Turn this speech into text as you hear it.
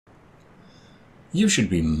You should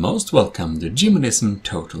be most welcome to Jimmyism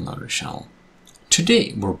Total Knowledge channel.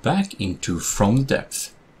 Today we're back into From the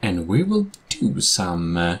Depth and we will do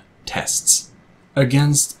some tests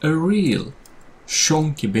against a real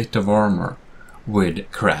chonky bit of armor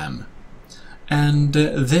with CRAM. And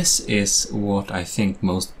this is what I think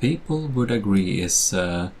most people would agree is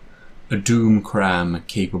a Doom CRAM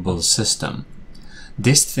capable system.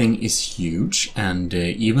 This thing is huge, and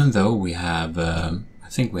even though we have, I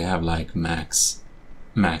think we have like max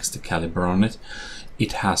the caliber on it,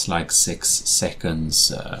 it has like 6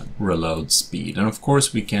 seconds reload speed, and of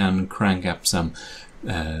course we can crank up some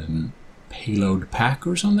payload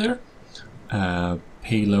packers on there,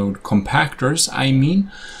 payload compactors I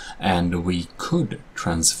mean, and we could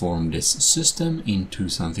transform this system into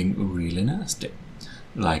something really nasty,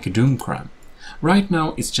 like a Doom CRAM. Right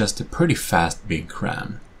now it's just a pretty fast big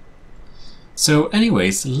CRAM. So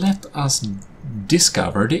anyways, let us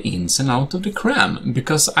discover the ins and outs of the CRAM,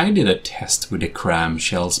 because I did a test with the CRAM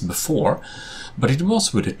shells before, but it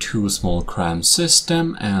was with a too small CRAM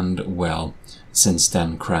system, and well, since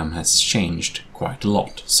then CRAM has changed quite a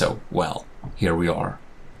lot, so well, here we are.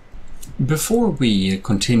 Before we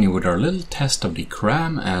continue with our little test of the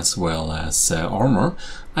CRAM as well as armor,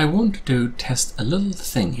 I wanted to test a little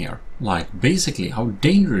thing here, like basically how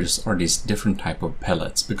dangerous are these different type of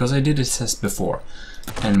pellets, because I did a test before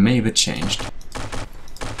and maybe it changed.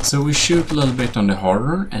 So we shoot a little bit on the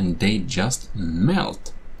harder and they just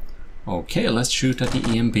melt. Okay, let's shoot at the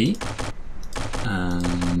EMP,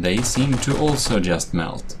 and they seem to also just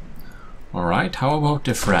melt. Alright, how about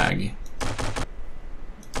the frag?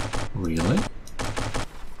 Really?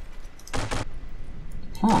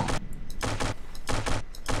 Huh.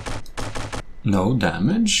 No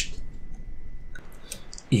damage?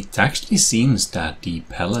 It actually seems that the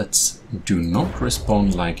pellets do not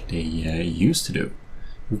respond like they used to do.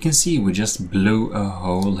 We can see we just blew a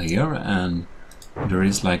hole here and there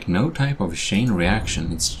is like no type of chain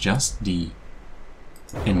reaction, it's just the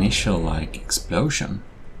initial like explosion.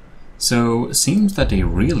 So it seems that they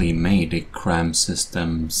really made the CRAM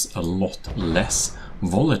systems a lot less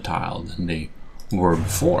volatile than they were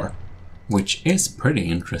before, which is pretty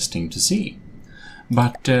interesting to see.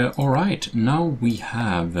 But alright, now we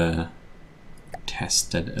have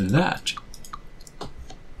tested that.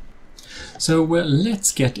 So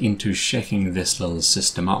let's get into checking this little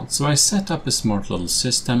system out. So I set up a smart little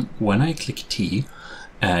system. When I click T,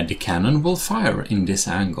 the cannon will fire in this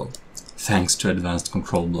angle, thanks to advanced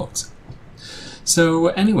control blocks. So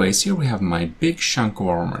anyways, here we have my big chunk of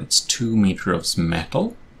armor. It's 2 meters of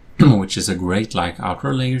metal, which is a great like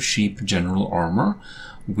outer layer sheep general armor.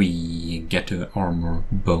 We get a armor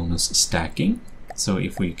bonus stacking. So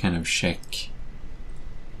if we kind of check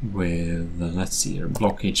with, let's see here,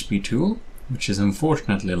 block HP tool, which is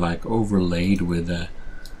unfortunately like overlaid with a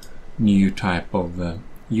new type of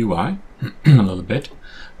UI a little bit,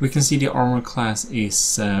 we can see the armor class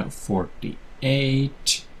is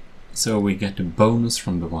 48, so we get a bonus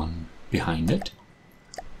from the one behind it.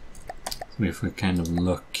 So if we kind of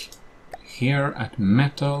look here at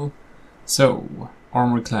metal, so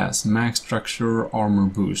armor class, max structure, armor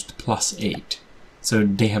boost, +8. So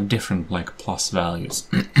they have different like plus values.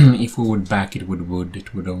 If we would back it with wood,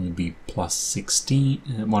 it would only be +16,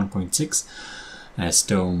 1.6.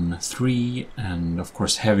 Stone 3, and of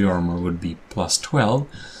course heavy armor would be +12.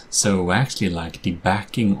 So actually like the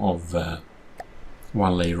backing of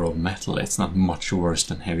one layer of metal, it's not much worse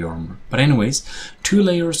than heavy armor. But anyways, 2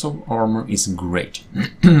 layers of armor is great.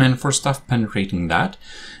 And for stuff penetrating that,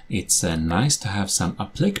 it's nice to have some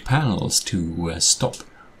applique panels to stop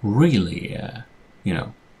really you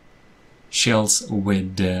know, shells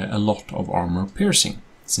with a lot of armor piercing,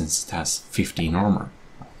 since it has 15 armor,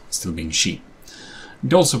 still being cheap.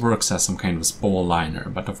 It also works as some kind of spall liner,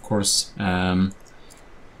 but of course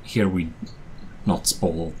here we not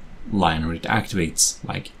spall liner, it activates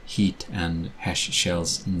like heat and hash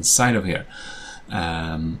shells inside of here,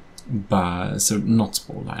 but so not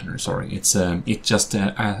spall liner, sorry, it's it just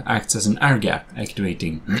acts as an air gap,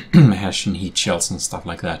 activating hash and heat shells and stuff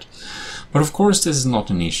like that. But of course this is not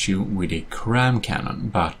an issue with a CRAM cannon,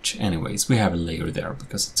 but anyways, we have a layer there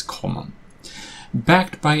because it's common,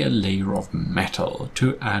 backed by a layer of metal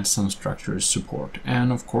to add some structure support,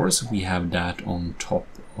 and of course we have that on top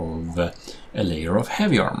of a layer of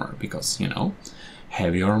heavy armor, because you know,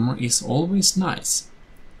 heavy armor is always nice,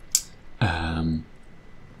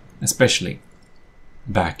 especially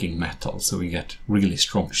backing metal, so we get really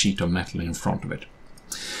strong sheet of metal in front of it.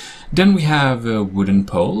 Then we have wooden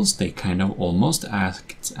poles. They kind of almost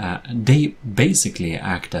act, they basically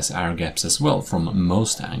act as air gaps as well from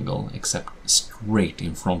most angle, except straight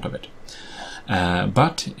in front of it.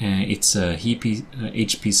 but it's a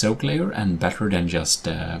HP soak layer and better than just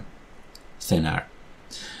thin air.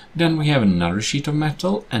 Then we have another sheet of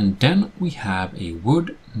metal, and then we have a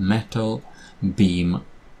wood metal beam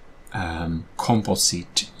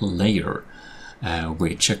composite layer,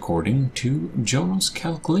 which according to Jono's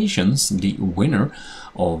calculations, the winner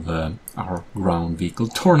of our ground vehicle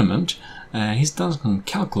tournament, he's done some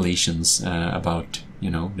calculations about, you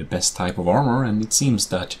know, the best type of armor, and it seems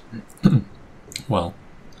that well,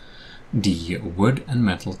 the wood and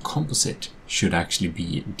metal composite should actually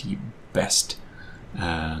be the best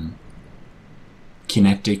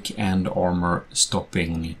kinetic and armor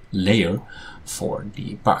stopping layer for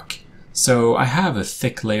the buck. So I have a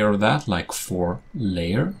thick layer of that, like 4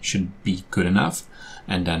 layer should be good enough,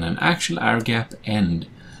 and then an actual air gap and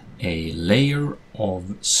a layer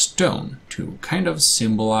of stone to kind of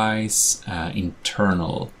symbolize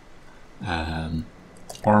internal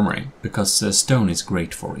armoring, because stone is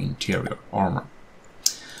great for interior armor.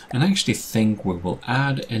 And I actually think we will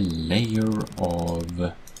add a layer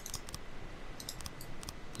of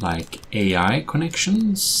like AI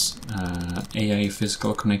connections, AI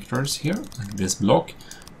physical connectors here, like this block,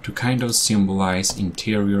 to kind of symbolize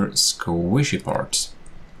interior squishy parts.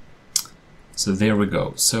 So there we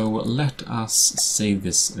go. So let us save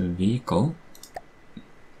this vehicle.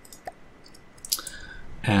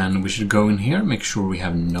 And we should go in here, make sure we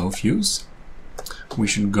have no fuse. We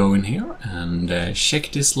should go in here and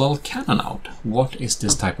check this little cannon out. What is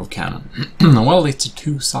this type of cannon? Well, it's a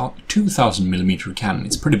 2000mm cannon.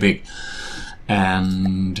 It's pretty big.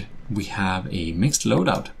 And we have a mixed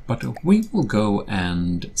loadout, but we will go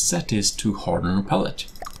and set this to hardener pellet.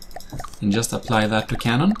 And just apply that to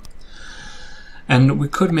cannon. And we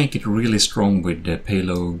could make it really strong with the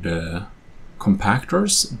payload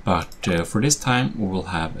compactors, but for this time we will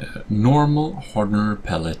have a normal hardener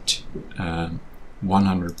pellet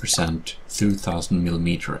 100%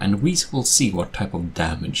 2000mm, and we will see what type of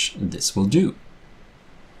damage this will do.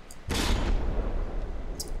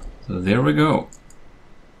 So there we go.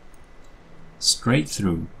 Straight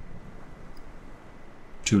through.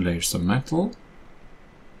 2 layers of metal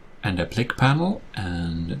and a plick panel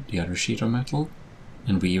and the other sheet of metal,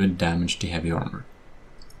 and we even damaged the heavy armor.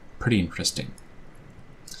 Pretty interesting.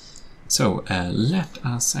 So let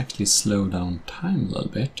us actually slow down time a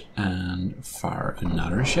little bit and fire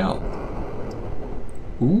another shell.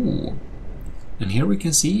 Ooh! And here we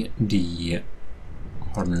can see the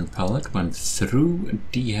hardener pellet went through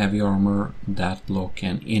the heavy armor, that block,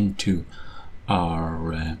 and into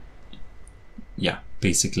our yeah,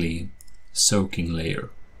 basically soaking layer.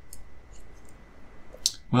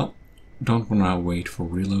 Well, don't want to wait for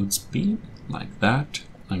reload speed like that.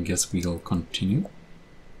 I guess we'll continue.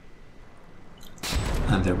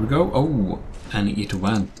 And there we go. Oh, and it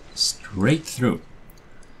went straight through.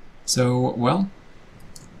 So, well,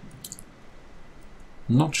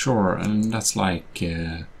 not sure, and that's like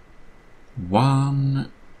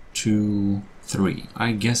 1, 2, 3.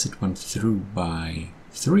 I guess it went through by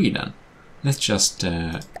 3 then. Let's just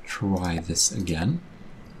try this again.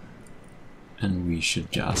 And we should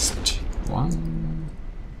just 1.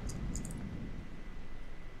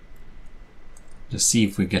 Just see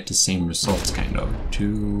if we get the same results, kind of.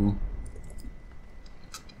 2.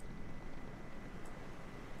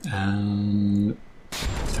 And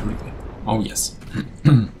 3. Oh yes.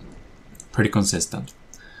 Pretty consistent.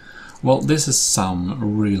 Well, this is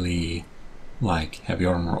some really like heavy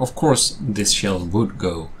armor. Of course, this shell would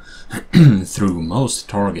go through most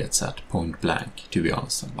targets at point blank, to be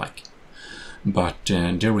honest. Like, but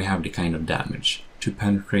there we have the kind of damage. To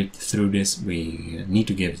penetrate through this, we need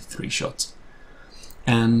to give it 3 shots.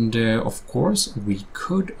 And of course, we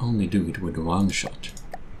could only do it with 1 shot.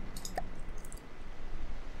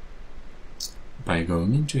 By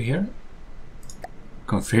going into here,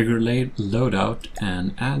 configure loadout,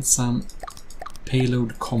 and add some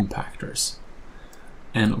payload compactors.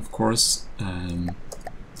 And of course,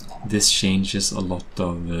 this changes a lot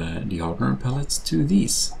of the hardener pellets to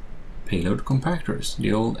these payload compactors,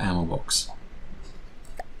 the old ammo box.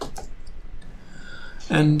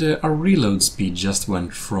 And our reload speed just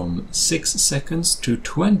went from 6 seconds to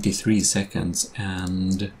 23 seconds,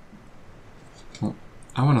 and well,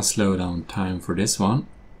 I want to slow down time for this one.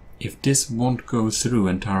 If this won't go through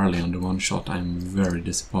entirely on the 1 shot, I'm very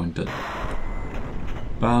disappointed.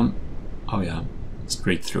 Bam! Oh yeah,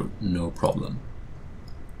 straight through, no problem.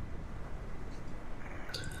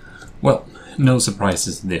 Well, no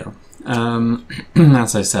surprises there.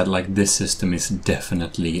 As I said, like, this system is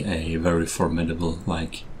definitely a very formidable,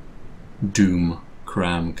 like, Doom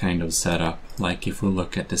CRAM kind of setup. Like if we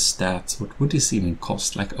look at the stats, what would this even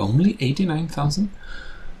cost? Like only 89,000?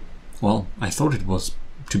 Well, I thought it was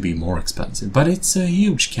to be more expensive, but it's a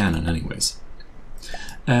huge cannon anyways.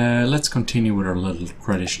 Let's continue with our little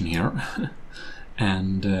tradition here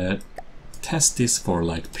and test this for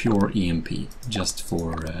like pure EMP, just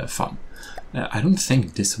for fun. I don't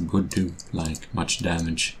think this would do like much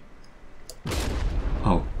damage.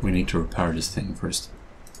 Oh, we need to repair this thing first.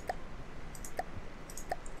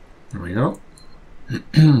 There we go.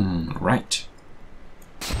 Right.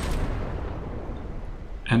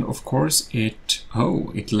 And of course it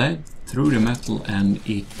led through the metal and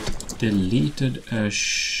it deleted a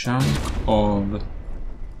chunk of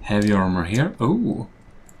heavy armor here. Oh,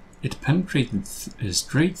 it penetrated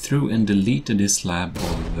straight through and deleted this slab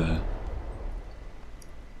of...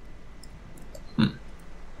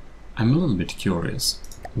 I'm a little bit curious.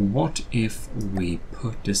 What if we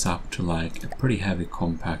put this up to like a pretty heavy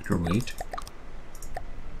compactor weight?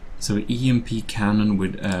 So EMP cannon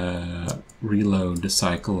with a reload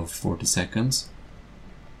cycle of 40 seconds.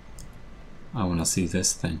 I wanna see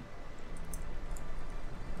this thing.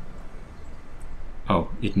 Oh,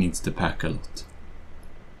 it needs to pack a lot.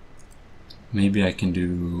 Maybe I can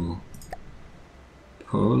do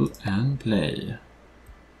pull and play.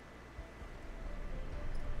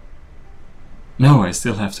 No, I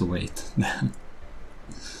still have to wait.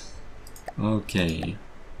 Okay.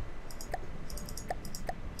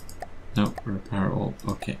 No, repair all.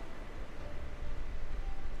 Okay.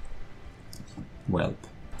 Welp.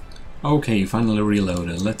 Okay, finally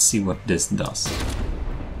reloaded. Let's see what this does.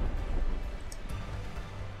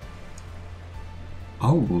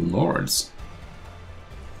 Oh, lords.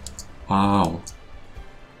 Wow.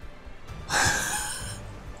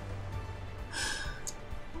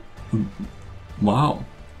 Wow.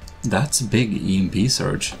 That's a big EMP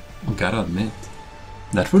surge, gotta admit.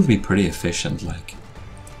 That would be pretty efficient, like...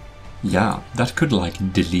 Yeah, that could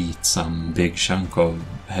like delete some big chunk of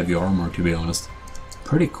heavy armor, to be honest.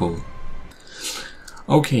 Pretty cool.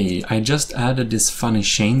 Okay, I just added these funny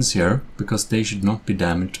chains here, because they should not be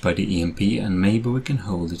damaged by the EMP, and maybe we can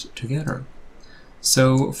hold it together.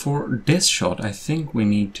 So for this shot, I think we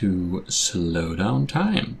need to slow down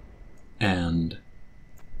time and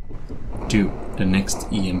do the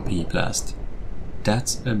next EMP blast.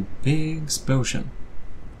 That's a big explosion.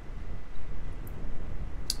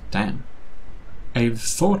 Damn. I've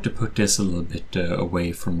thought to put this a little bit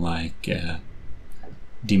away from like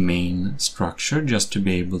the main structure, just to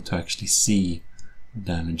be able to actually see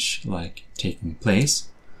damage like taking place.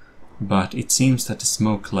 But it seems that the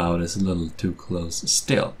smoke cloud is a little too close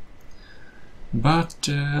still. But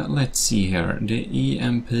let's see here. The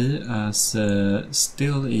EMP has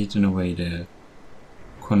still eaten away the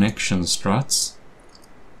connection struts.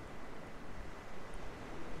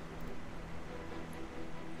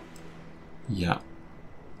 Yeah.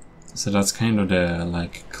 So that's kind of the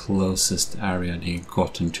like closest area they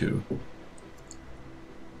got into.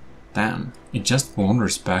 Damn, it just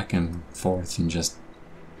wanders back and forth and just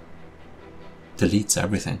deletes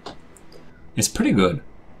everything. It's pretty good.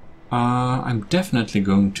 I'm definitely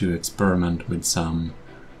going to experiment with some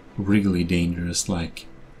really dangerous, like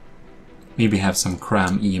maybe have some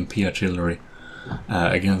CRAM EMP artillery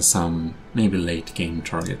against some maybe late game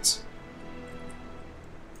targets.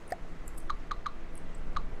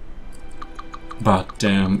 But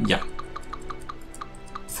yeah,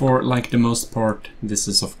 for like the most part, this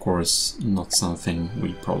is of course not something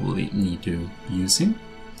we probably need to use in.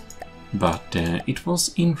 But it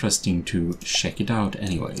was interesting to check it out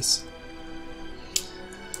anyways.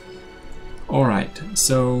 Alright,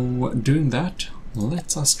 so doing that,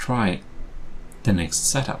 let us try the next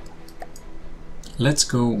setup. Let's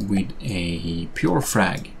go with a pure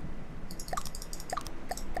frag.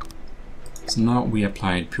 So now we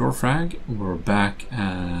applied pure frag, we're back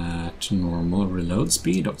at normal reload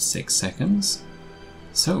speed of 6 seconds.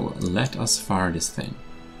 So let us fire this thing.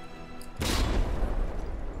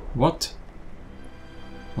 What?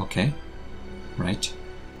 Okay, right.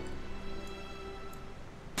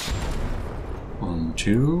 1,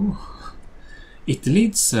 2. It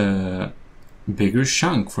deletes a bigger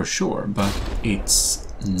chunk for sure, but it's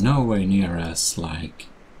nowhere near as like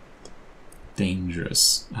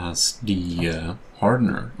dangerous as the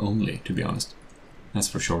hardener only, to be honest. That's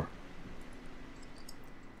for sure.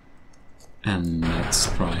 And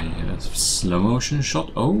let's try a slow motion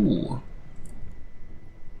shot. Oh!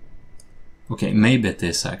 Okay, maybe it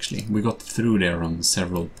is actually. We got through there on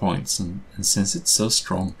several points, and since it's so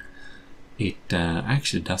strong, it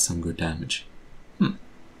actually does some good damage.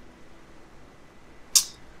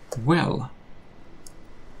 Well,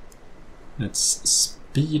 Let's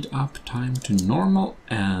speed up time to normal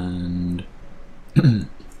and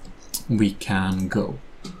we can go.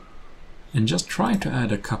 And just try to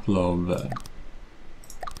add a couple of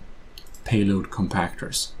payload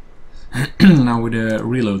compactors. Now with a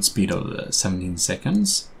reload speed of 17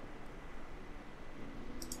 seconds.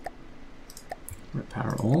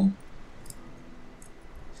 Repair all.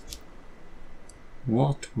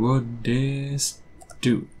 What would this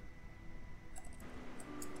do?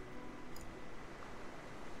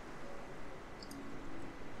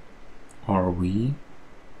 Are we?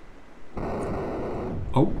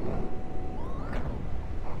 Oh.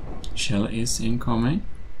 Shell is incoming.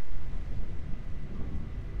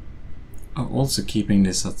 Oh, also keeping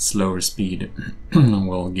this at slower speed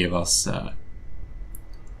will give us a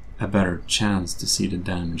better chance to see the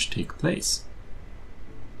damage take place.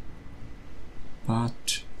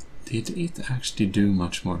 But did it actually do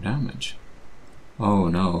much more damage? Oh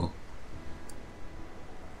no.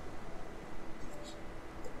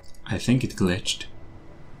 I think it glitched.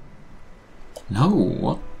 No,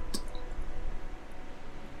 what?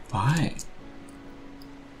 Why?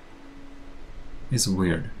 It's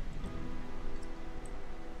weird.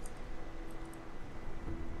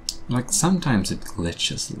 Like sometimes it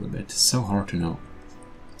glitches a little bit. It's so hard to know.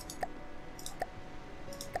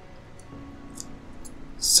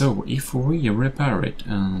 So if we repair it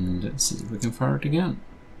and see if we can fire it again.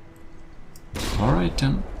 Alright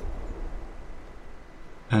then.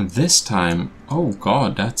 And this time, oh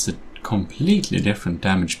god, that's a completely different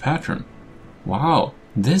damage pattern. Wow,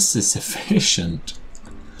 this is efficient.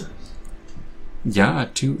 Yeah,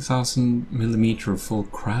 2000mm full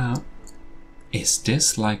CRAM. Is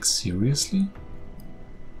this like seriously?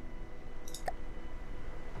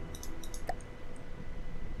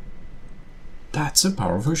 That's a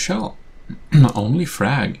powerful shell. Only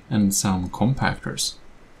frag and some compactors.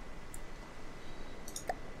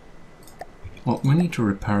 Well, we need to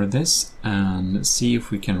repair this and see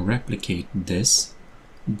if we can replicate this,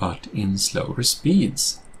 but in slower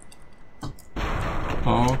speeds.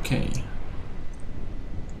 Okay.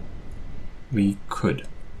 We could.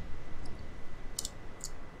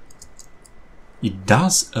 It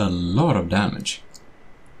does a lot of damage.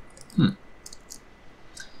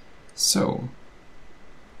 So,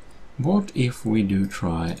 what if we do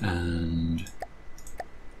try and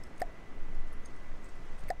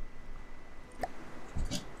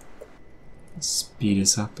speed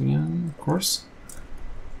this up again, of course.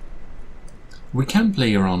 We can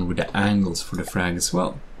play around with the angles for the frag as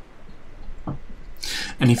well.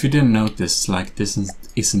 And if you didn't notice, like this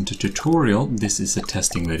isn't a tutorial, this is a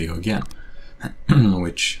testing video again.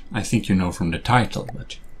 Which I think you know from the title,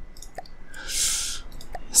 but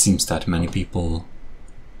seems that many people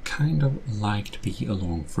kind of like to be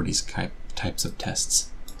along for these types of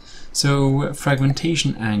tests. So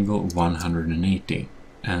fragmentation angle 180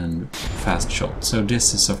 and fast shot. So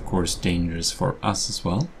this is of course dangerous for us as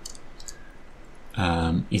well.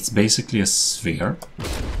 It's basically a sphere,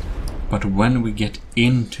 but when we get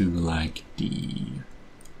into like the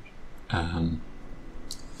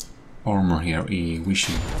armor here, we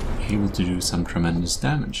should be able to do some tremendous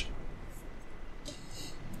damage.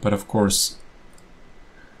 But of course,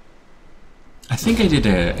 I think I did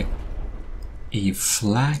a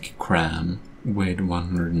flak CRAM with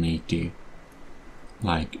 180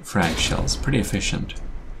 like frag shells, pretty efficient.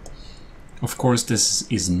 Of course,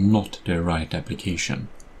 this is not the right application.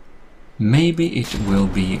 Maybe it will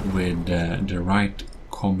be with the right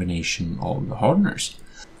combination of the hardeners.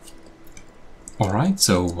 Alright,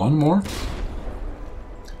 so one more.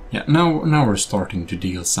 Yeah, now we're starting to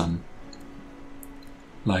deal some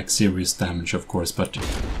like serious damage, of course, but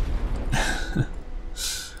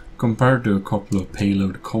compared to a couple of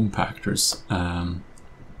payload compactors,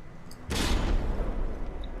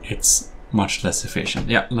 it's much less efficient.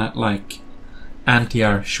 Yeah, like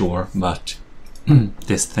anti-air, sure, but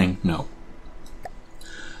this thing, no.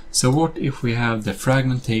 So what if we have the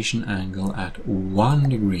fragmentation angle at 1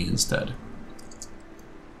 degree instead?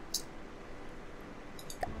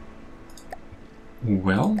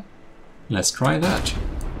 Well, let's try that.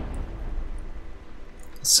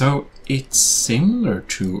 So it's similar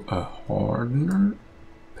to a hardener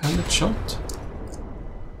pellet shot.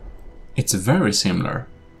 It's very similar.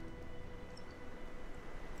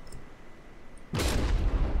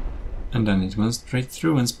 And then it went straight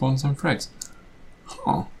through and spawned some frags.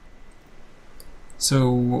 Huh.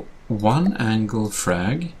 So one angle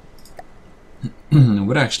frag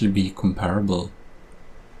would actually be comparable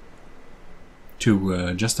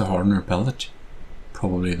to just a hardener pellet,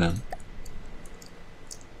 probably then.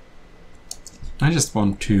 I just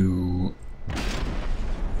want to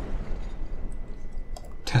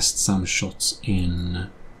test some shots in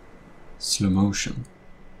slow motion.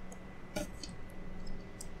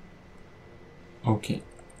 Okay.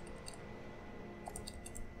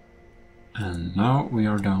 And now we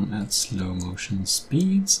are down at slow motion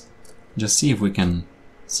speeds. Just see if we can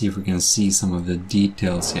see some of the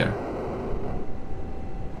details here.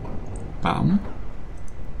 Bam.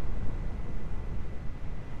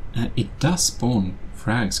 It does spawn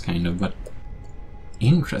frags kind of, but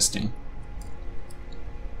interesting.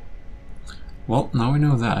 Well, now we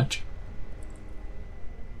know that.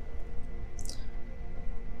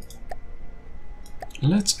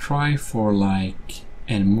 Let's try for like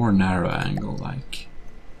a more narrow angle, like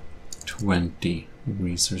 20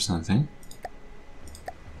 degrees or something.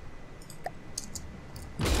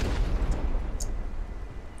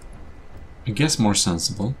 I guess more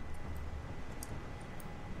sensible.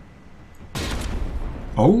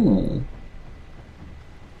 Oh!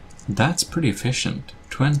 That's pretty efficient.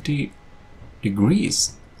 20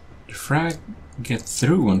 degrees. The frag get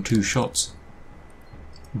through on 2 shots.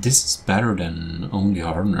 This is better than only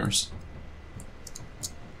hardeners.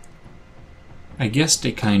 I guess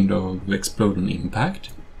they kind of explode on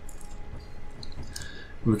impact.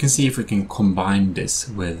 We can see if we can combine this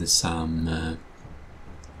with some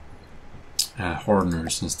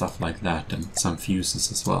hardeners and stuff like that, and some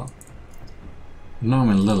fuses as well. Now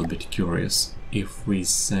I'm a little bit curious. If we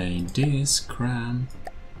say this c.r.a.m,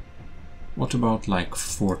 what about like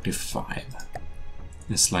 45?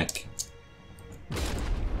 It's like...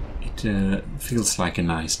 it feels like a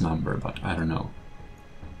nice number, but I don't know.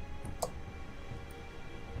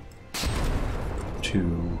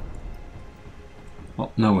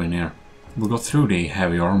 Well, nowhere near. We got through the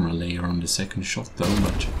heavy armor layer on the second shot though,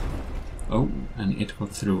 but... Oh, and it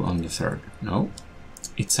got through on the third. No,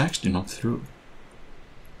 it's actually not through.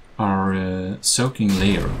 Our soaking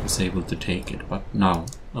layer was able to take it, but now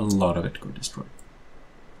a lot of it got destroyed.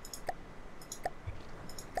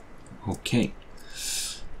 Okay.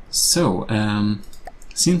 So,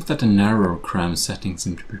 seems that the narrow c.r.a.m setting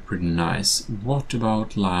seems to be pretty nice. What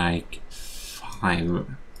about like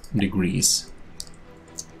 5 degrees?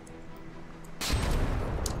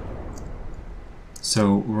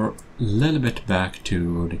 So we're a little bit back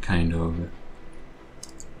to the kind of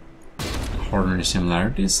hardener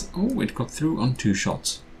similarities. Oh, it got through on 2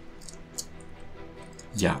 shots.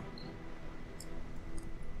 Yeah.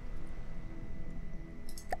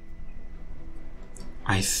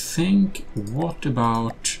 I think, what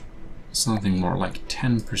about something more like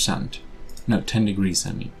 10%? No, 10 degrees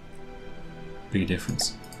I mean. Big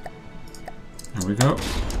difference. There we go.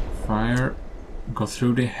 Fire. Got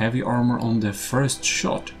through the heavy armor on the first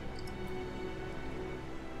shot.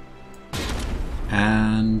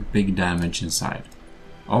 And big damage inside.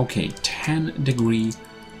 Okay, 10 degree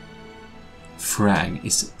frag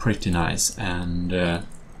is pretty nice, and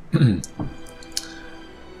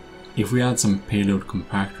if we add some payload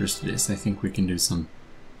compactors to this, I think we can do some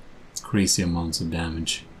crazy amounts of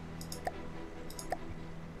damage.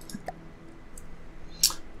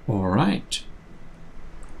 Alright.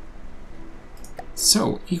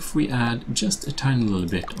 So, if we add just a tiny little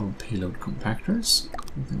bit of payload compactors,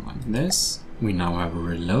 something like this, we now have a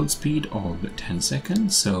reload speed of 10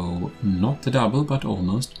 seconds, so not the double, but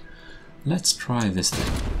almost. Let's try this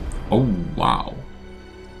thing. Oh, wow.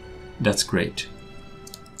 That's great.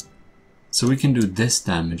 So we can do this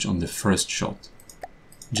damage on the first shot.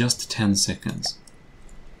 Just 10 seconds.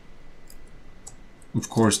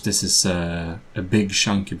 Of course, this is a big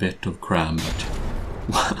chunky bit of c.r.a.m, but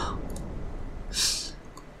wow.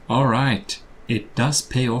 Alright, it does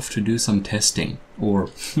pay off to do some testing, or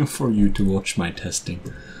for you to watch my testing.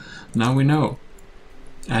 Now we know.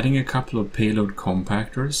 Adding a couple of payload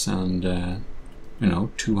compactors and, you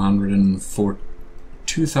know,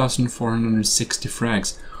 2,460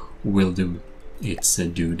 frags will do its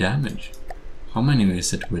due damage. How many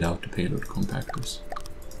is it without the payload compactors?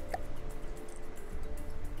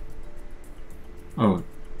 Oh,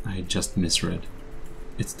 I just misread.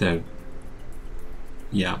 It's there.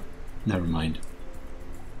 Yeah, never mind.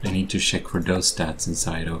 I need to check for those stats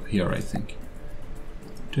inside of here, I think.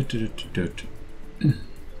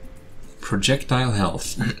 Projectile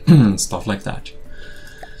health, stuff like that.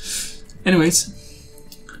 Anyways,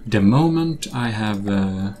 the moment I have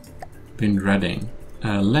been dreading,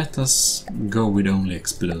 let us go with only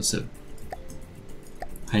explosive.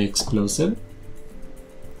 High explosive.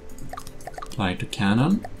 Apply to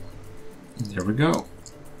cannon. There we go.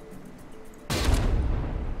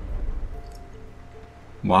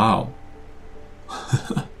 Wow.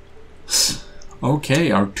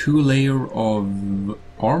 Okay, our 2-layer of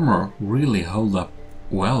armor really held up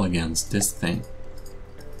well against this thing.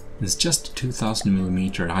 It's just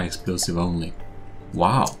 2000mm high explosive only.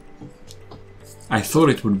 Wow. I thought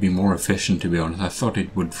it would be more efficient, to be honest. I thought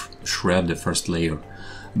it would shred the first layer.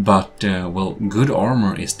 But, well, good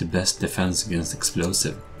armor is the best defense against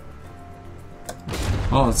explosive.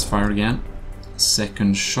 Oh, let's fire again.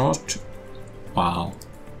 Second shot. Wow.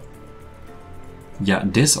 Yeah,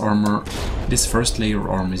 this armor, this first layer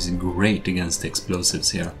armor is great against the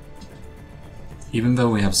explosives here. Even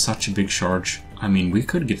though we have such a big charge, I mean, we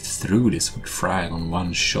could get through this with frag on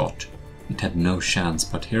one shot. It had no chance,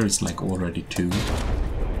 but here it's like already 2,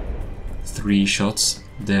 3 shots.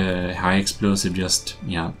 The high explosive just,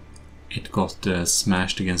 yeah, it got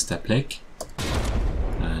smashed against that plaque.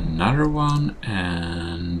 Another one,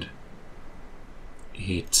 and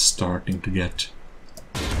it's starting to get...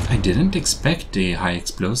 I didn't expect the high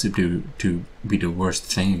explosive to be the worst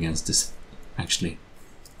thing against this, actually.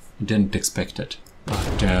 I didn't expect it.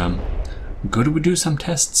 But good we do some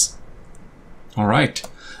tests. Alright,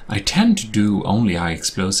 I tend to do only high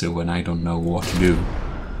explosive when I don't know what to do.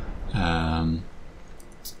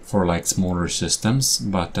 For like smaller systems,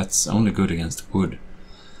 but that's only good against wood.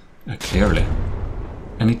 Clearly.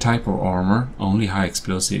 Any type of armor, only high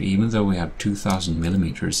explosive, even though we have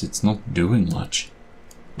 2000mm, it's not doing much.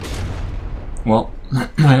 Well,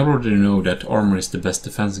 I already know that armor is the best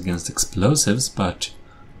defense against explosives, but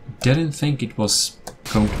didn't think it was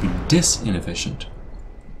going to be this inefficient.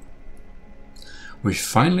 We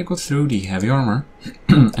finally got through the heavy armor,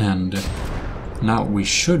 and now we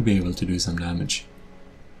should be able to do some damage.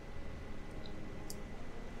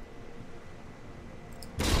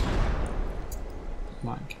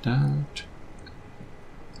 Like that.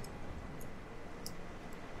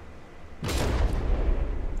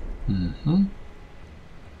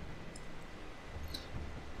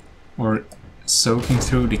 We're soaking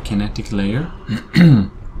through the kinetic layer.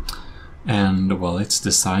 And well, it's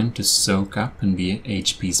designed to soak up and be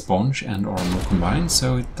HP sponge and armor combined,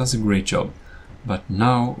 so it does a great job. But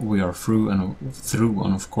now we are through, and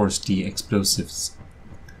of course the explosives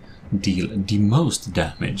deal the most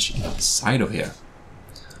damage inside of here.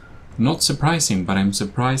 Not surprising, but I'm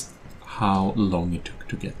surprised how long it took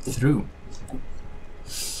to get through.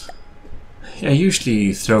 I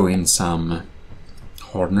usually throw in some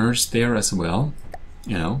hardeners there as well,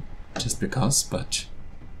 you know, just because, but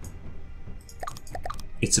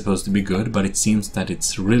it's supposed to be good, but it seems that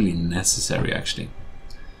it's really necessary actually.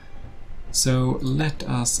 So let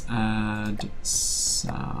us add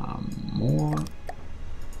some more.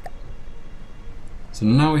 So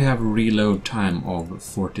now we have a reload time of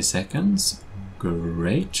 40 seconds.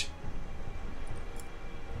 Great.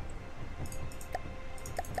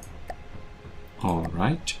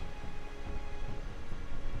 Alright.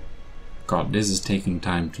 God, this is taking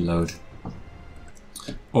time to load.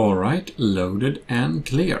 Alright, loaded and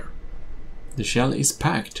clear. The shell is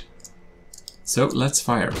packed. So let's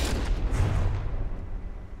fire.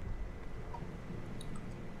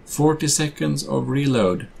 40 seconds of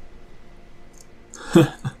reload.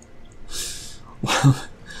 Well,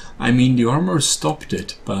 I mean, the armor stopped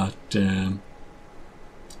it, but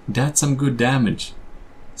that's some good damage.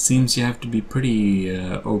 Seems you have to be pretty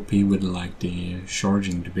OP with like the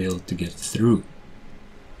charging to be able to get through.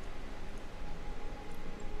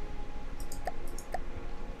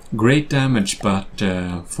 Great damage, but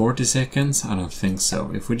 40 seconds? I don't think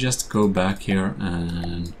so. If we just go back here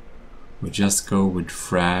and we just go with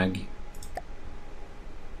frag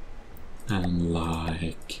and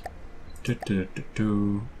like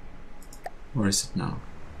where is it now?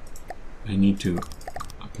 I need to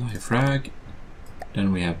apply frag.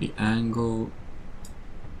 Then we have the angle,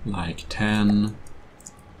 like 10,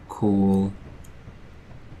 cool,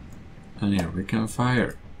 and here we can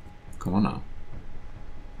fire. Come on now.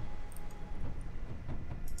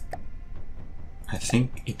 I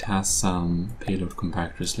think it has some payload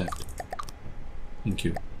compactors left. Thank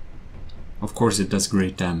you. Of course it does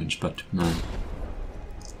great damage, but man.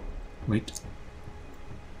 Wait.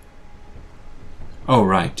 Oh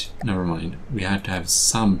right, never mind. We had to have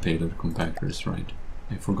some payload compactors, right?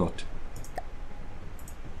 I forgot.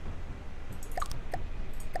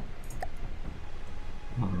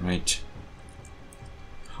 Alright.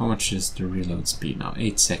 How much is the reload speed now?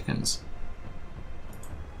 8 seconds.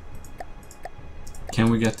 Can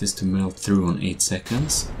we get this to melt through in 8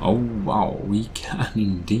 seconds? Oh wow, we can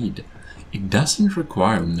indeed. It doesn't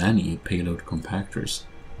require many payload compactors.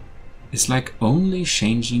 It's like only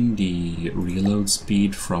changing the reload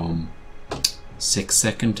speed from 6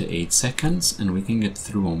 seconds to 8 seconds and we can get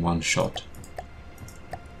through on one shot.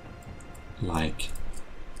 Like,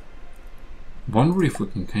 wonder if we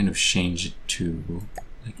can kind of change it to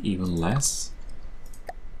like even less.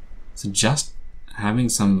 So just having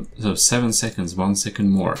some 7 seconds, 1 second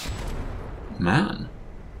more. Man.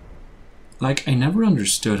 Like, I never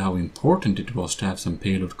understood how important it was to have some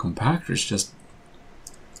payload compactors, just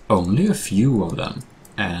only a few of them,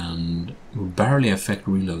 and would barely affect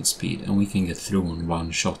reload speed, and we can get through on 1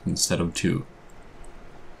 shot instead of 2.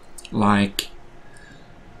 Like,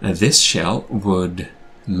 this shell would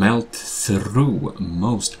melt through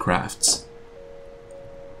most crafts.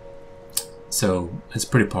 So, it's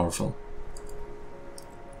pretty powerful.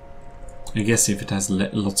 I guess if it has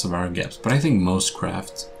lots of air gaps, but I think most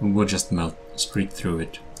craft would just melt straight through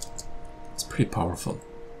it. It's pretty powerful.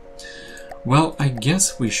 Well, I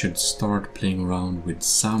guess we should start playing around with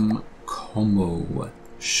some combo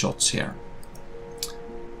shots here.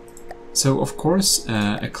 So, of course,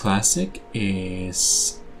 a classic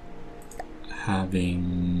is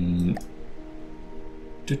having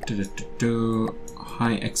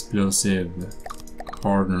high explosive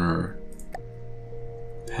hardener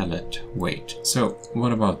pellet weight. So,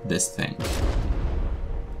 what about this thing?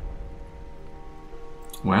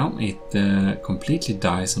 Well, it completely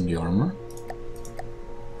dies on the armor.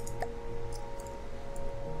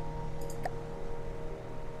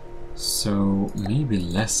 So, maybe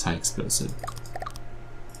less high explosive.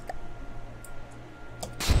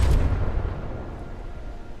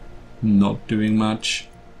 Not doing much.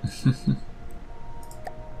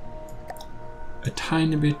 A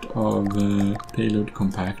tiny bit of payload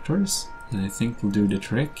compactors, and I think will do the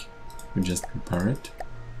trick. We just repair it.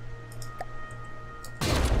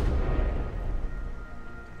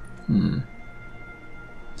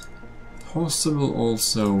 Possible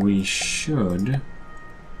also we should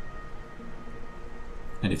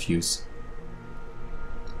add a fuse.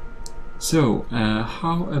 So,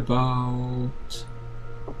 how about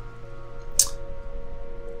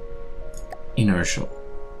inertial?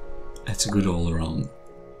 That's good all around.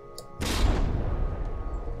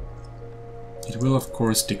 It will of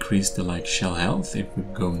course decrease the shell health if we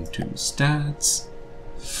go into stats.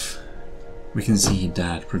 We can see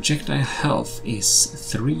that projectile health is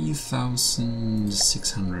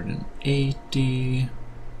 3680.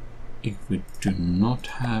 If we do not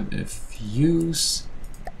have a fuse,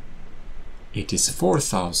 it is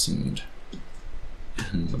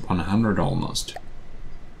 4100 almost.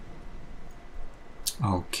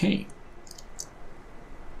 Okay.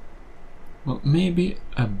 Well, maybe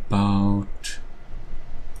about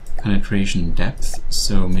penetration depth,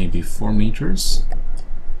 so maybe 4 meters.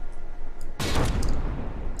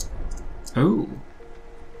 Oh,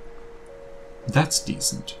 that's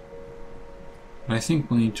decent. But I think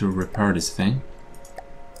we need to repair this thing.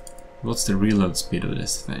 What's the reload speed of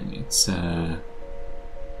this thing? It's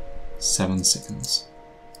 7 seconds.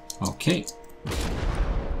 Okay.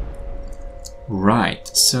 Right,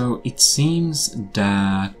 so it seems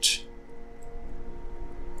that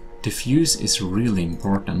the fuse is really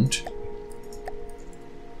important.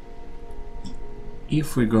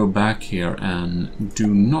 If we go back here and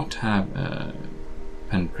do not have a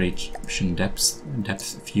penetration depth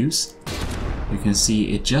fuse, you can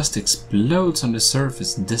see it just explodes on the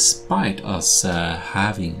surface despite us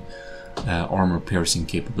having armor piercing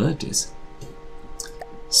capabilities.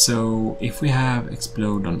 So if we have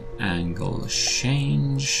explode on angle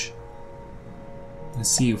change, let's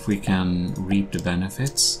see if we can reap the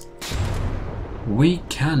benefits. We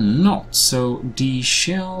cannot, so the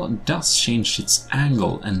shell does change its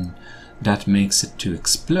angle and that makes it to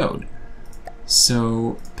explode.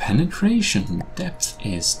 So penetration depth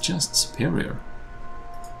is just superior.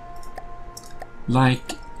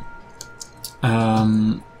 Like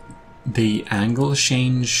the angle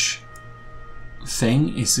change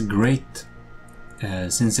thing is great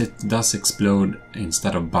since it does explode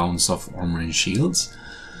instead of bounce off armor and shields.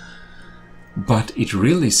 But it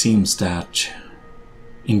really seems that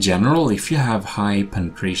in general, if you have high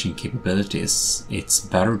penetration capabilities, it's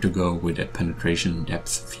better to go with a penetration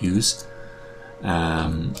depth fuse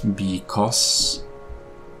because,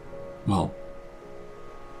 well,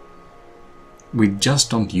 we just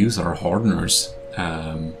don't use our hardeners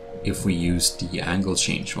if we use the angle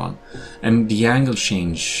change one. And the angle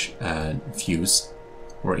change fuse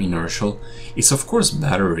or inertial is of course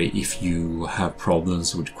better if you have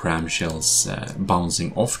problems with CRAM shells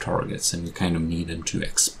bouncing off targets and you kind of need them to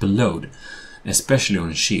explode, especially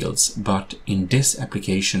on shields. But in this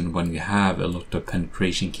application, when we have a lot of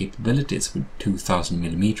penetration capabilities with 2000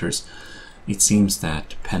 millimeters, it seems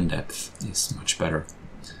that pen depth is much better.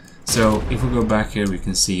 So if we go back here, we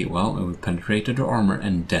can see, well, we penetrated the armor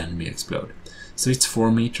and then we explode. So it's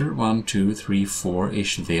 4 meter, 1, 2, 3,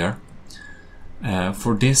 4-ish there.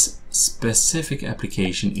 For this specific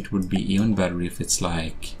application, it would be even better if it's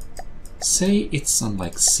like Say it's on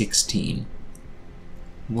like 16.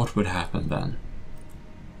 What would happen then?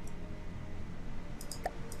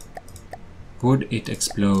 Would it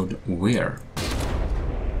explode where?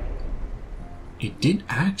 It did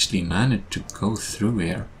actually manage to go through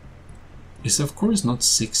here. It's of course not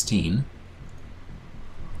 16.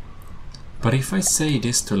 But if I say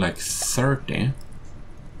this to like 30,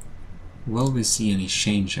 will we see any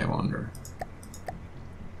change, I wonder?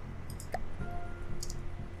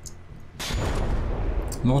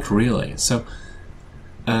 Not really. So,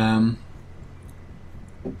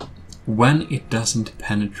 when it doesn't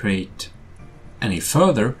penetrate any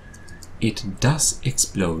further, it does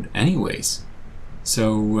explode anyways.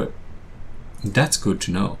 So, that's good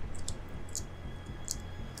to know.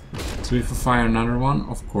 So if I fire another one,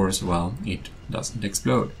 of course, well, it doesn't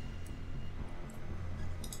explode.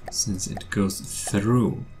 Since it goes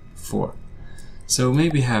through 4. So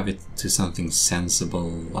maybe have it to something sensible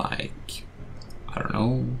like, I don't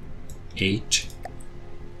know, 8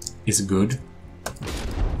 is good.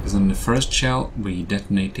 Because on the first shell we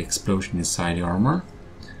detonate the explosion inside the armor.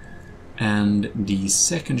 And the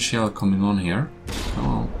second shell coming on here,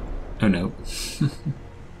 oh no.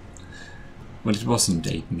 Well, it wasn't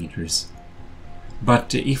 8 meters.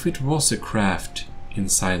 But if it was a craft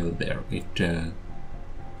inside of there, it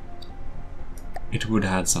would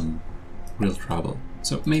have had some real trouble.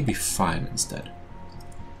 So maybe 5 instead.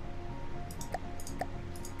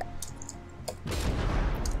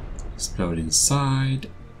 Explode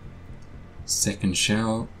inside. Second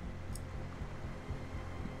shell.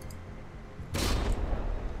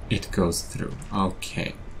 It goes through.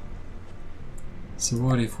 Okay. So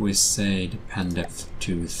what if we say the pen depth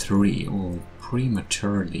to 3, or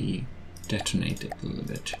prematurely detonate it a little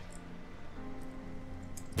bit?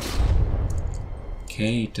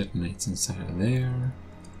 Okay, it detonates inside of there.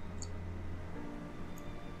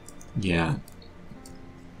 Yeah.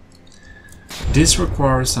 This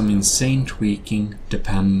requires some insane tweaking,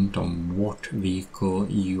 dependent on what vehicle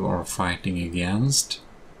you are fighting against.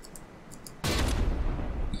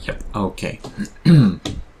 Yep, okay.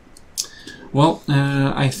 Well,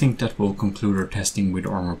 I think that will conclude our testing with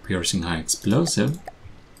armor-piercing high explosive.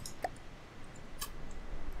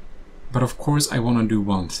 But of course I want to do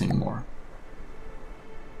one thing more.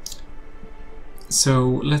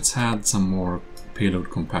 So let's add some more payload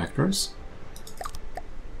compactors.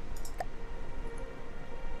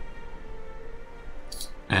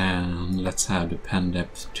 And let's have the pen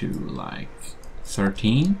depth to like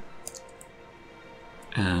 13.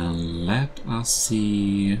 And let us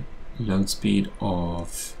see load speed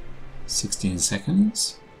of 16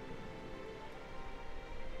 seconds.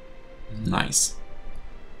 Nice.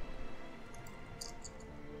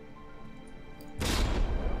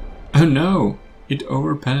 Oh no! It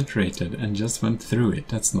over-penetrated and just went through it.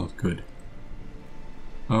 That's not good.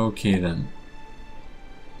 Okay then.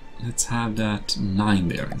 Let's have that 9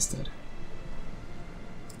 there instead.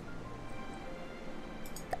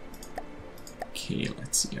 Okay,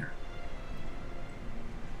 let's see here.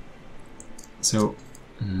 So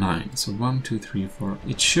 9. So 1, 2, 3, 4.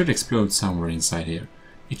 It should explode somewhere inside here.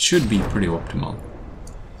 It should be pretty optimal.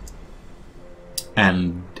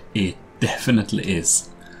 And it definitely is.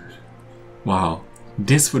 Wow.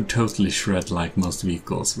 This would totally shred like most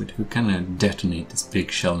vehicles. With who kind of detonate this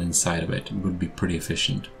big shell inside of it. It would be pretty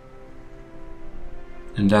efficient.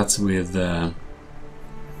 And that's with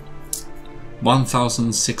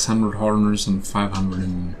 1,600 hardeners and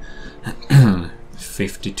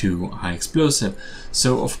 552 high explosive.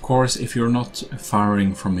 So of course, if you're not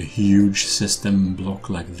firing from a huge system block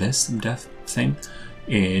like this death thing,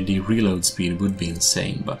 the reload speed would be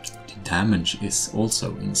insane, but the damage is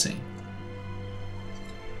also insane.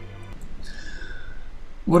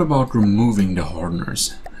 What about removing the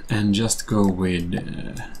hardeners and just go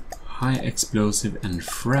with high explosive and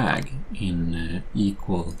frag in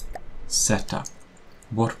equal setup?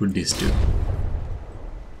 What would this do?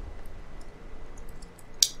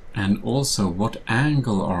 And also, what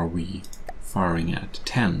angle are we firing at?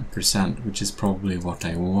 10%, which is probably what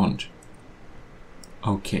I want.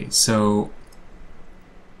 Okay, so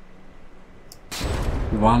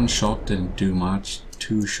 1 shot didn't do much,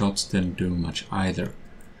 2 shots didn't do much either.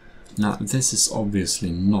 Now, this is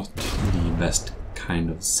obviously not the best kind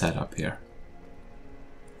of setup here.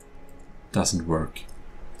 Doesn't work.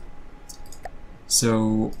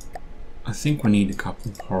 So I think we need a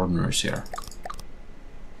couple of hardeners here.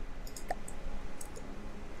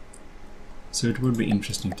 So it would be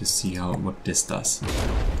interesting to see what this does.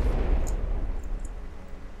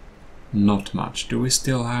 Not much. Do we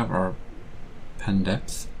still have our pen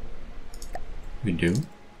depth? We do.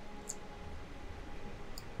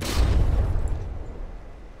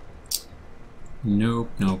 Nope,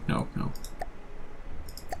 nope, nope, nope.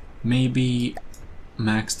 Maybe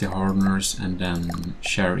max the hardeners and then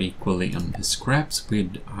share equally on the scraps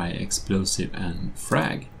with high explosive and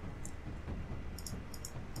frag.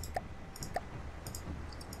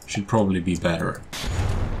 Should probably be better.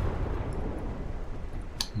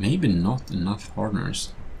 Maybe not enough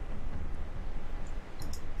hardeners.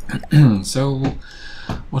 So,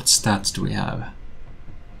 what stats do we have?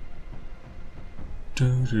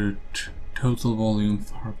 Total volume,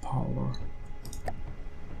 firepower.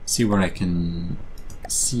 See where I can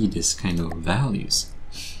see this kind of values.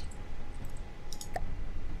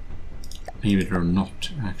 Maybe they're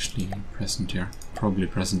not actually present here. Probably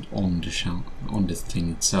present on the shell, on the thing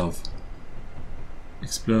itself.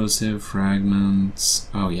 Explosive fragments.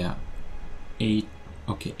 Oh yeah,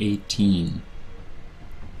 18.9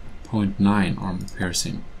 armor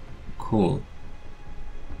piercing. Cool.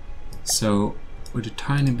 So with a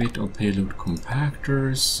tiny bit of payload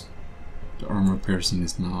compactors, the armor piercing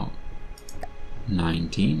is now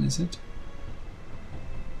 19, is it?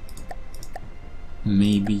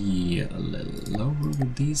 Maybe a little lower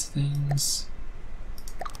with these things.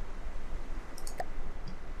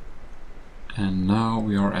 And now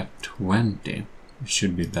we are at 20. It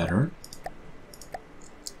should be better.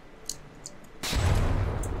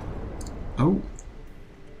 Oh,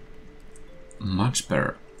 much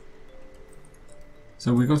better.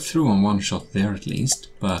 So we got through on one shot there at least,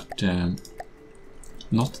 but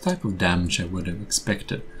not the type of damage I would have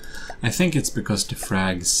expected. I think it's because the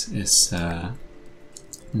frags is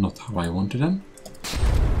not how I wanted them.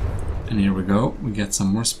 And here we go, we get some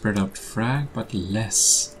more spread out frag, but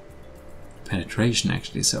less penetration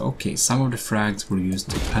actually. So okay, some of the frags were used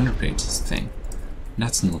to penetrate this thing.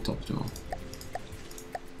 That's not optimal.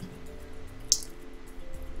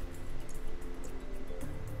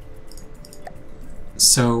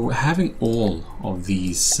 So having all of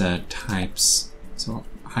these types, so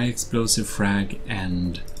high explosive frag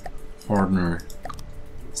and hardener,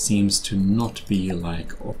 seems to not be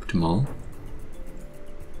like optimal.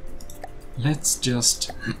 Let's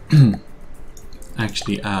just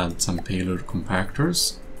actually add some payload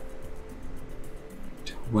compactors.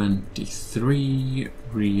 23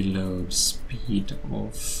 reload speed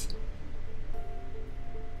of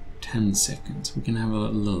 10 seconds. We can have a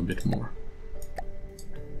little bit more.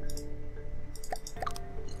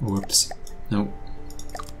 Whoops. No.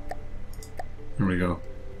 Here we go.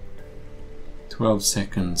 12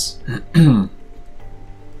 seconds.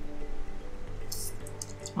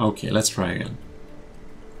 Okay, let's try again.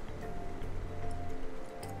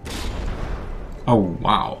 Oh,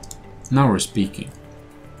 wow. Now we're speaking.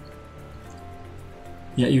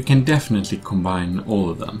 Yeah, you can definitely combine all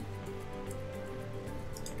of them.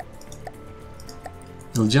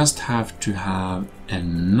 You'll just have to have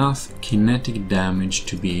enough kinetic damage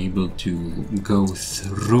to be able to go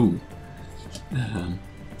through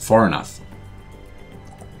far enough.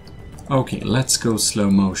 Okay, let's go slow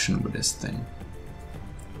motion with this thing.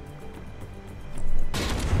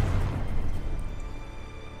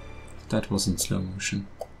 That wasn't slow motion.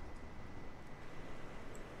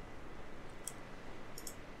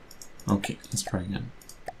 Okay, let's try again.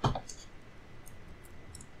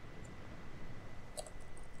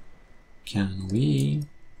 Can we?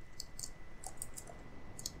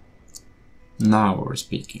 Now we're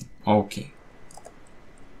speaking. Okay.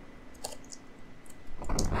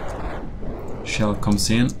 Shell comes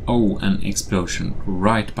in. Oh, an explosion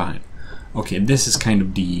right behind. Okay, this is kind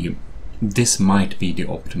of the... This might be the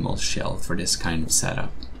optimal shell for this kind of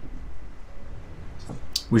setup.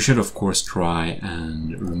 We should of course try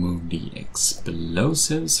and remove the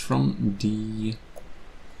explosives from the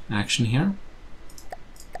action here.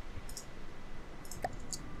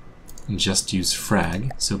 And just use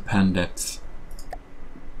frag, so pan depth,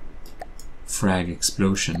 frag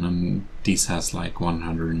explosion, and this has like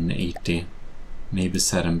 180. Maybe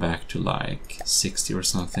set them back to like 60 or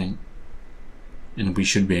something. And we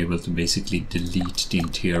should be able to basically delete the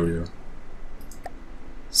interior.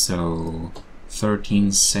 So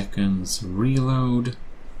 13 seconds reload.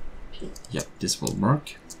 Yep, this will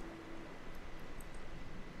work.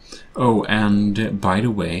 Oh, and by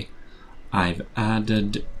the way, I've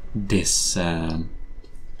added this. I've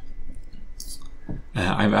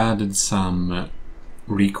added some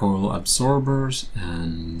recoil absorbers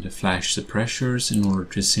and flash suppressors in order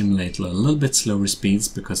to simulate a little bit slower speeds,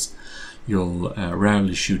 because you'll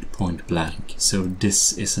rarely shoot point blank. So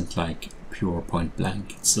this isn't like pure point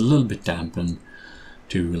blank. It's a little bit dampened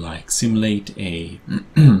to like simulate a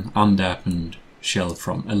undampened shell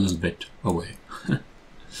from a little bit away.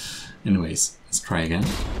 Anyways, let's try again.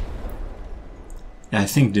 Yeah, I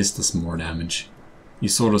think this does more damage. You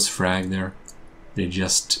saw those frag there? They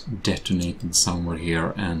just detonated somewhere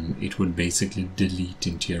here and it would basically delete the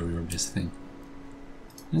interior of this thing.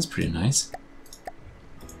 That's pretty nice.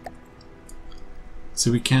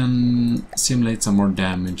 So we can simulate some more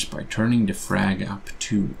damage by turning the frag up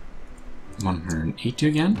to 180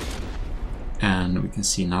 again. And we can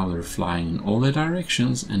see now they're flying in all the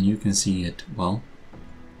directions, and you can see it, well,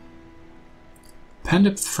 pen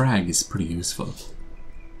depth frag is pretty useful.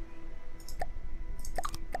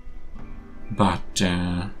 But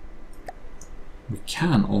we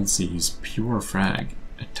can also use pure frag,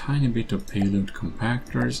 a tiny bit of payload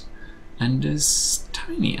compactors, and this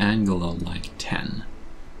tiny angle of like 10.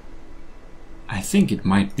 I think it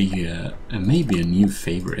might be maybe a new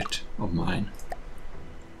favorite of mine.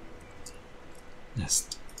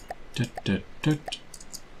 Just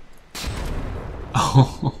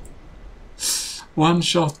oh, one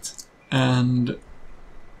shot and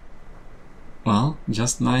well,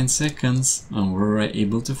 just 9 seconds and we're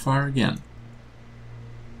able to fire again.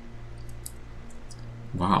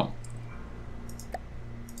 Wow.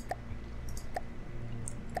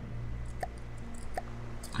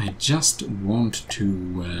 I just want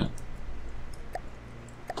to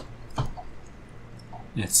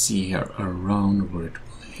let's see here, around where it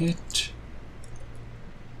will hit.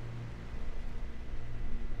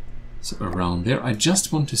 So around there. I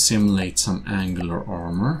just want to simulate some angular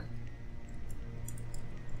armor.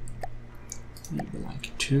 Maybe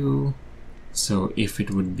like 2. So if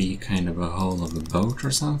it would be kind of a hull of a boat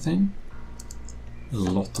or something. A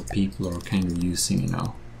lot of people are kind of using, you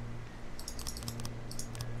know,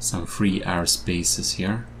 some free air spaces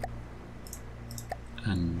here.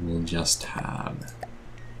 And we'll just have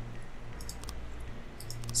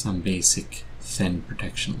some basic thin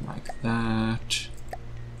protection like that.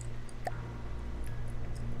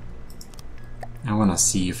 I want to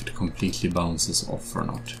see if it completely bounces off or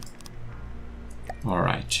not.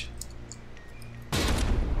 Alright.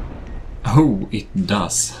 Oh, it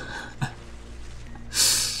does.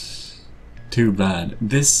 Too bad.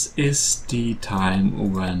 This is the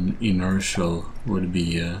time when inertial would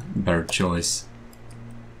be a better choice.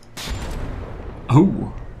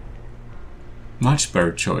 Oh! Much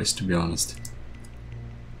better choice, to be honest.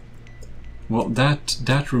 Well,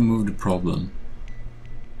 that removed the problem.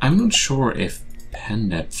 I'm not sure if pen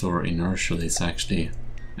depth or inertial is actually...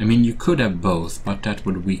 I mean, you could have both, but that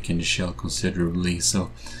would weaken the shell considerably, so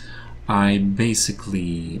I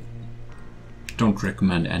basically don't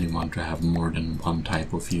recommend anyone to have more than one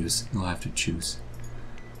type of fuse. You'll have to choose.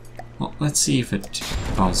 Well, let's see if it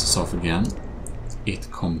bounces off again.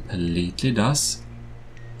 It completely does.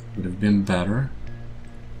 Would have been better.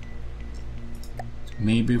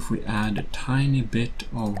 Maybe if we add a tiny bit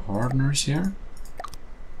of hardeners here,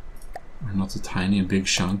 or not a tiny, a big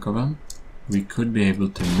chunk of them, we could be able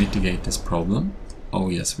to mitigate this problem. Oh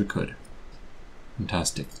yes, we could.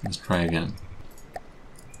 Fantastic. Let's try again.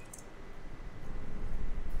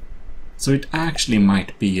 So it actually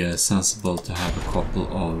might be sensible to have a couple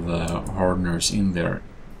of hardeners in there,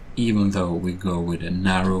 even though we go with a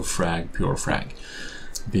narrow frag, pure frag,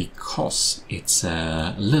 because it's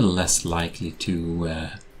a little less likely to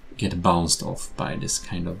get bounced off by this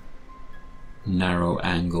kind of narrow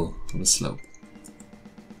angle of a slope.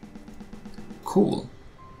 Cool.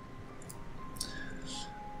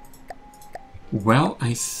 Well,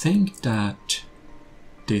 I think that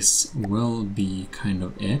this will be kind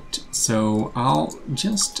of it. So I'll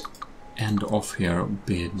just end off here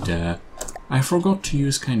with... I forgot to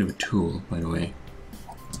use kind of a tool, by the way.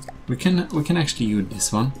 We can actually use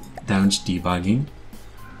this one, damage debugging.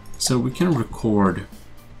 So we can record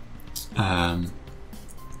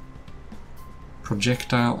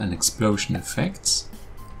projectile and explosion effects.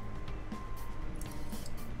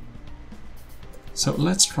 So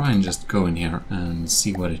let's try and just go in here and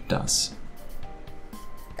see what it does.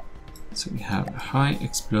 So we have a high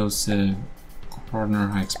explosive, hardener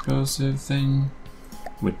high explosive thing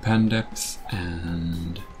with pen depth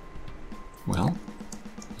and, well,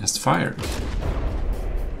 just fire.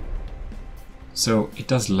 So it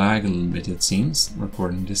does lag a little bit, it seems,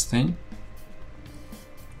 recording this thing.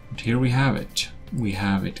 But here we have it. We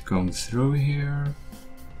have it going through here.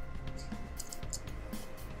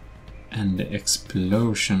 And the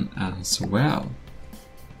explosion as well.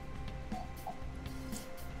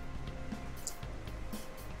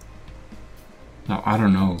 Now I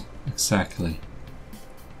don't know exactly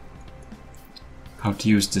how to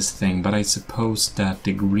use this thing, but I suppose that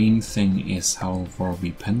the green thing is how far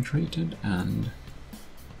we penetrated, and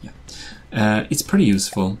yeah, it's pretty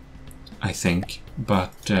useful, I think,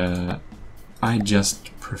 but I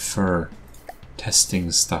just prefer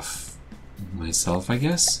testing stuff myself, I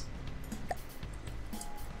guess.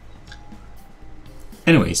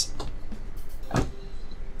 Anyways,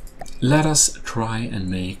 let us try and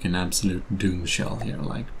make an absolute doom shell here.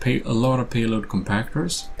 Like a lot of payload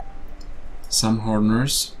compactors, some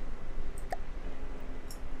hardeners,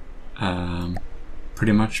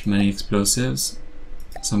 pretty much many explosives,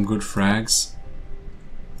 some good frags.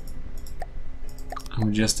 And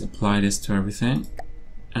we just apply this to everything,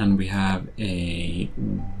 and we have a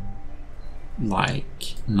like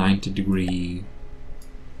 90-degree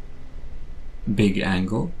big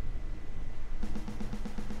angle.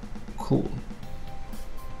 Cool.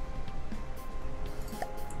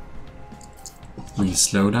 We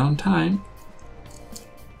slow down time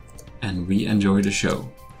and we enjoy the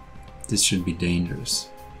show. This should be dangerous.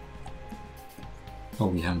 Oh,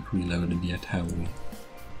 we haven't reloaded yet, have we?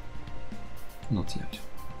 Not yet.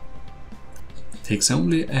 Takes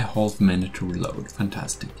only a half minute to reload.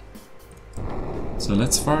 Fantastic. So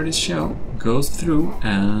let's fire this shell. Goes through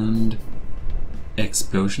and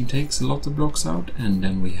explosion takes a lot of blocks out, and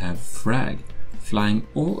then we have frag flying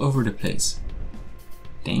all over the place.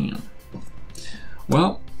 Damn.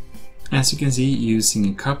 Well, as you can see, using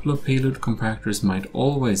a couple of payload compactors might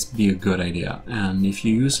always be a good idea, and if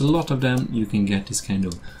you use a lot of them you can get this kind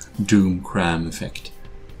of doom CRAM effect.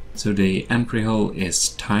 So the entry hole is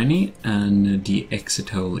tiny and the exit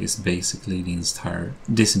hole is basically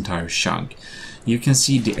this entire chunk. You can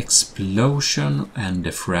see the explosion and the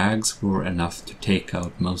frags were enough to take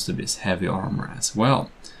out most of this heavy armor as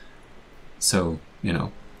well. So, you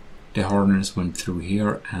know, the hardeners went through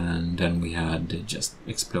here, and then we had just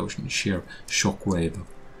explosion, sheer shockwave,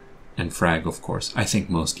 and frag, of course. I think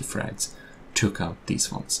mostly frags took out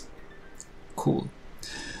these ones. Cool.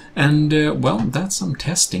 And well, that's some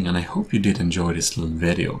testing, and I hope you did enjoy this little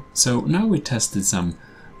video. So now we tested some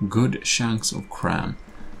good chunks of CRAM,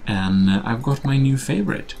 and I've got my new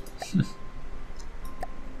favorite.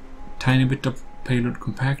 Tiny bit of payload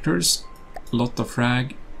compactors, lot of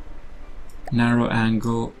frag, narrow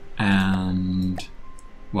angle, and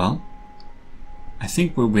well, I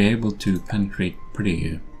think we'll be able to penetrate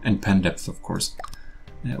pretty, and pen depth of course.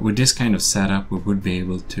 With this kind of setup we would be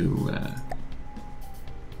able to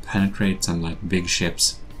penetrate some like big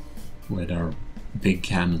ships with our big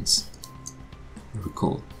cannons. Very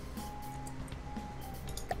cool.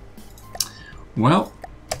 Well,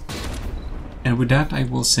 and with that I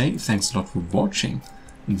will say thanks a lot for watching.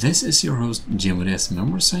 This is your host c.r.a.m,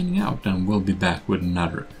 and we're signing out, and we'll be back with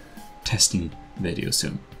another testing video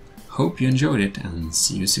soon. Hope you enjoyed it, and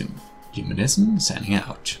see you soon. c.r.a.m signing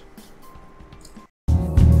out.